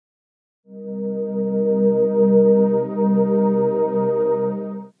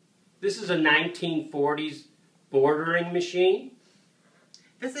This is a 1940s bordering machine.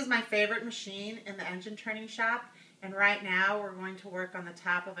 This is my favorite machine in the engine turning shop, and right now we're going to work on the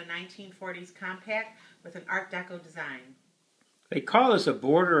top of a 1940s compact with an Art Deco design. They call this a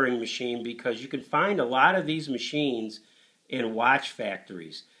bordering machine because you can find a lot of these machines in watch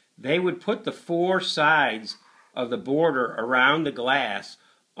factories. They would put the four sides of the border around the glass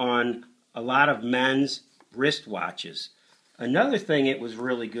on a lot of men's wristwatches. Another thing it was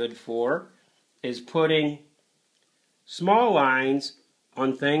really good for is putting small lines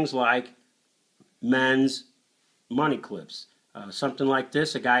on things like men's money clips. Something like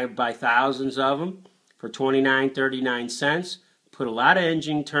this, a guy would buy thousands of them for 29-39 cents, put a lot of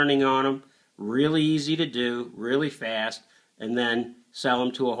engine turning on them, really easy to do, really fast, and then sell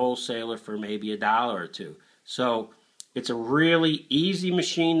them to a wholesaler for maybe $1 or $2. So it's a really easy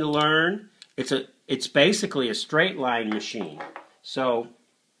machine to learn. It's basically a straight line machine. So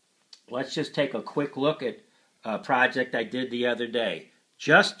let's just take a quick look at a project I did the other day.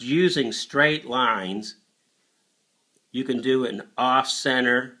 Just using straight lines, you can do an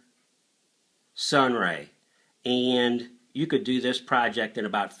off-center sunray. And you could do this project in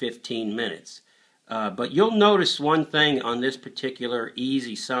about 15 minutes. But you'll notice one thing on this particular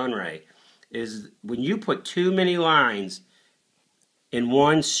easy sunray is when you put too many lines in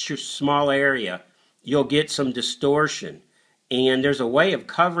one small area, you'll get some distortion. And there's a way of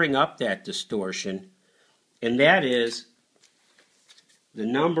covering up that distortion, and that is the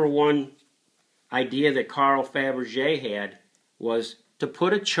number one idea that Carl Fabergé had was to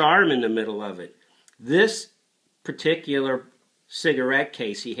put a charm in the middle of it. This particular cigarette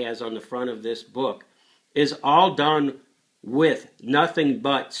case he has on the front of this book is all done with nothing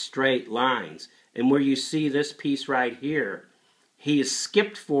but straight lines. And where you see this piece right here, he has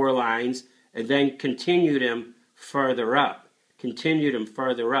skipped 4 lines and then continued him further up.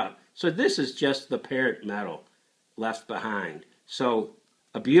 So this is just the parent metal left behind. So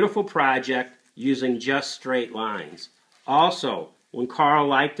a beautiful project using just straight lines. Also, when Carl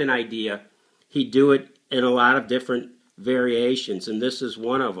liked an idea, he'd do it in a lot of different variations, and this is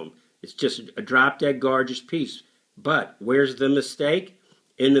one of them. It's just a drop-dead gorgeous piece. But where's the mistake?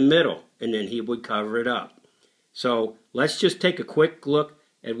 In the middle, and then he would cover it up. So let's just take a quick look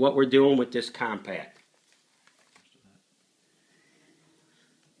at what we're doing with this compact.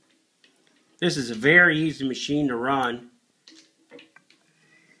 This is a very easy machine to run.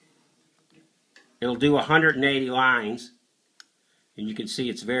 It'll do 180 lines, and you can see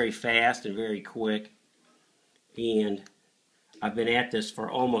it's very fast and very quick. And I've been at this for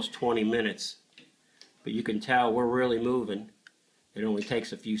almost 20 minutes, but you can tell we're really moving. It only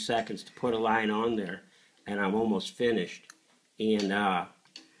takes a few seconds to put a line on there, and I'm almost finished. And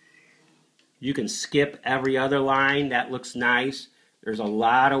you can skip every other line. That looks nice. There's a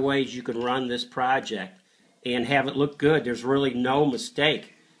lot of ways you can run this project and have it look good. There's really no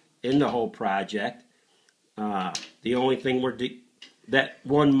mistake in the whole project. The only thing that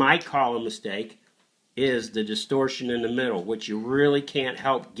one might call a mistake is the distortion in the middle, which you really can't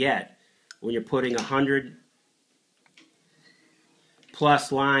help get when you're putting 100+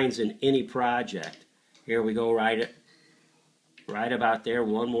 lines in any project. Here we go, right about there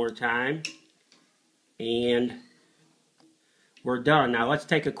one more time, and we're done. Now let's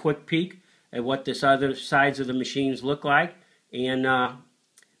take a quick peek at what this other sides of the machines look like, and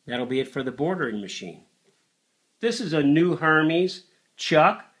that'll be it for the bordering machine. This is a new Hermes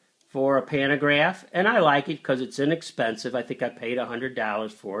chuck for a pantograph, and I like it because it's inexpensive. I think I paid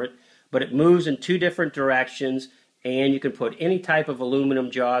 $100 for it, but it moves in 2 different directions, and you can put any type of aluminum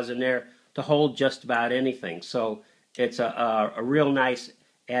jaws in there to hold just about anything. So it's a real nice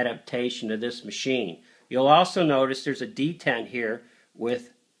adaptation to this machine. You'll also notice there's a detent here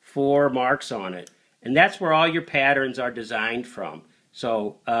with 4 marks on it, and that's where all your patterns are designed from.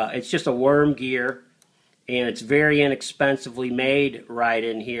 So it's just a worm gear, and it's very inexpensively made right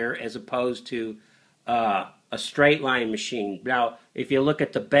in here as opposed to a straight line machine. Now, if you look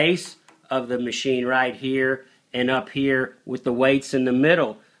at the base of the machine right here and up here with the weights in the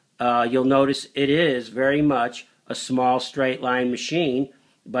middle, you'll notice it is very much a small straight line machine,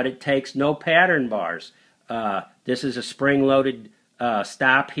 but it takes no pattern bars. This is a spring-loaded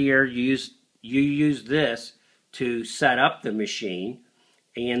stop here. You use this to set up the machine,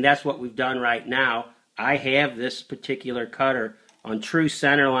 and that's what we've done right now. I have this particular cutter on true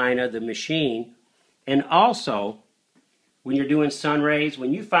center line of the machine, and also when you're doing sun rays,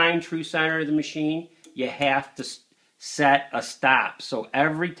 when you find true center of the machine, you have to set a stop. So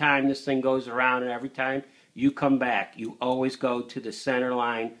every time this thing goes around and every time you come back, you always go to the center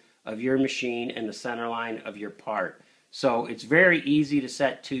line of your machine and the center line of your part. So it's very easy to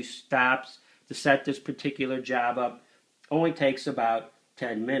set 2 stops. To set this particular job up only takes about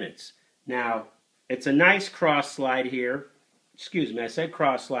 10 minutes. Now, it's a nice cross slide here. Excuse me, I said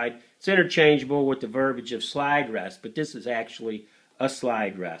cross slide. It's interchangeable with the verbiage of slide rest, but this is actually a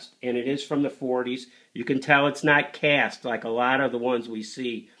slide rest. And it is from the 40s. You can tell it's not cast like a lot of the ones we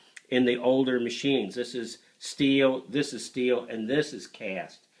see in the older machines. This is steel, and this is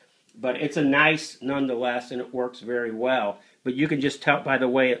cast. But it's a nice nonetheless, and it works very well. But you can just tell by the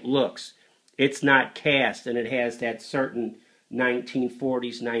way it looks. It's not cast, and it has that certain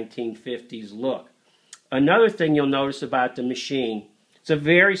 1940s, 1950s look. Another thing you'll notice about the machine, it's a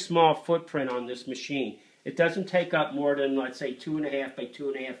very small footprint on this machine. It doesn't take up more than, let's say, 2.5 by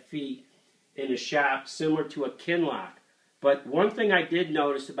 2.5 feet in a shop, similar to a Kinlock. But one thing I did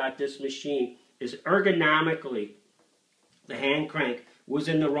notice about this machine is ergonomically, the hand crank was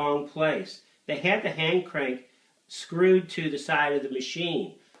in the wrong place. They had the hand crank screwed to the side of the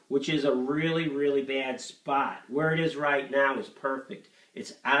machine, which is a really, really bad spot. Where it is right now is perfect.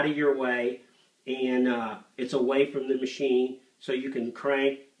 It's out of your way, and it's away from the machine, so you can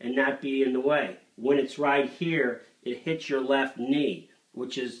crank and not be in the way. When it's right here, it hits your left knee,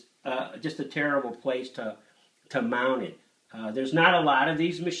 which is just a terrible place to mount it. There's not a lot of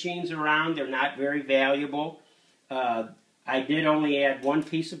these machines around. They're not very valuable. I did only add one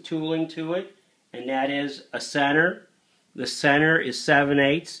piece of tooling to it, and that is a center. The center is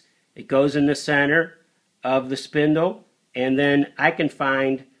 7/8. It goes in the center of the spindle, and then I can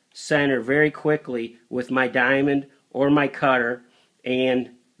find center very quickly with my diamond or my cutter,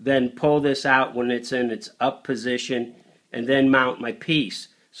 and then pull this out when it's in its up position, and then mount my piece.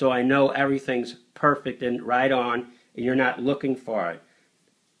 So I know everything's perfect and right on, and you're not looking for it.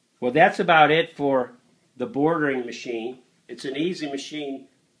 Well, that's about it for the bordering machine. It's an easy machine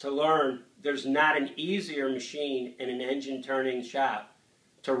to learn. There's not an easier machine in an engine turning shop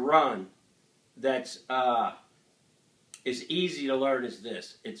to run that's as easy to learn as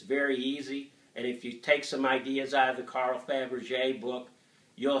this. It's very easy, and if you take some ideas out of the Carl Fabergé book,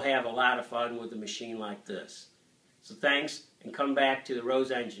 you'll have a lot of fun with a machine like this. So thanks, and come back to the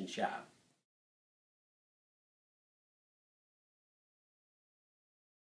Rose Engine Shop.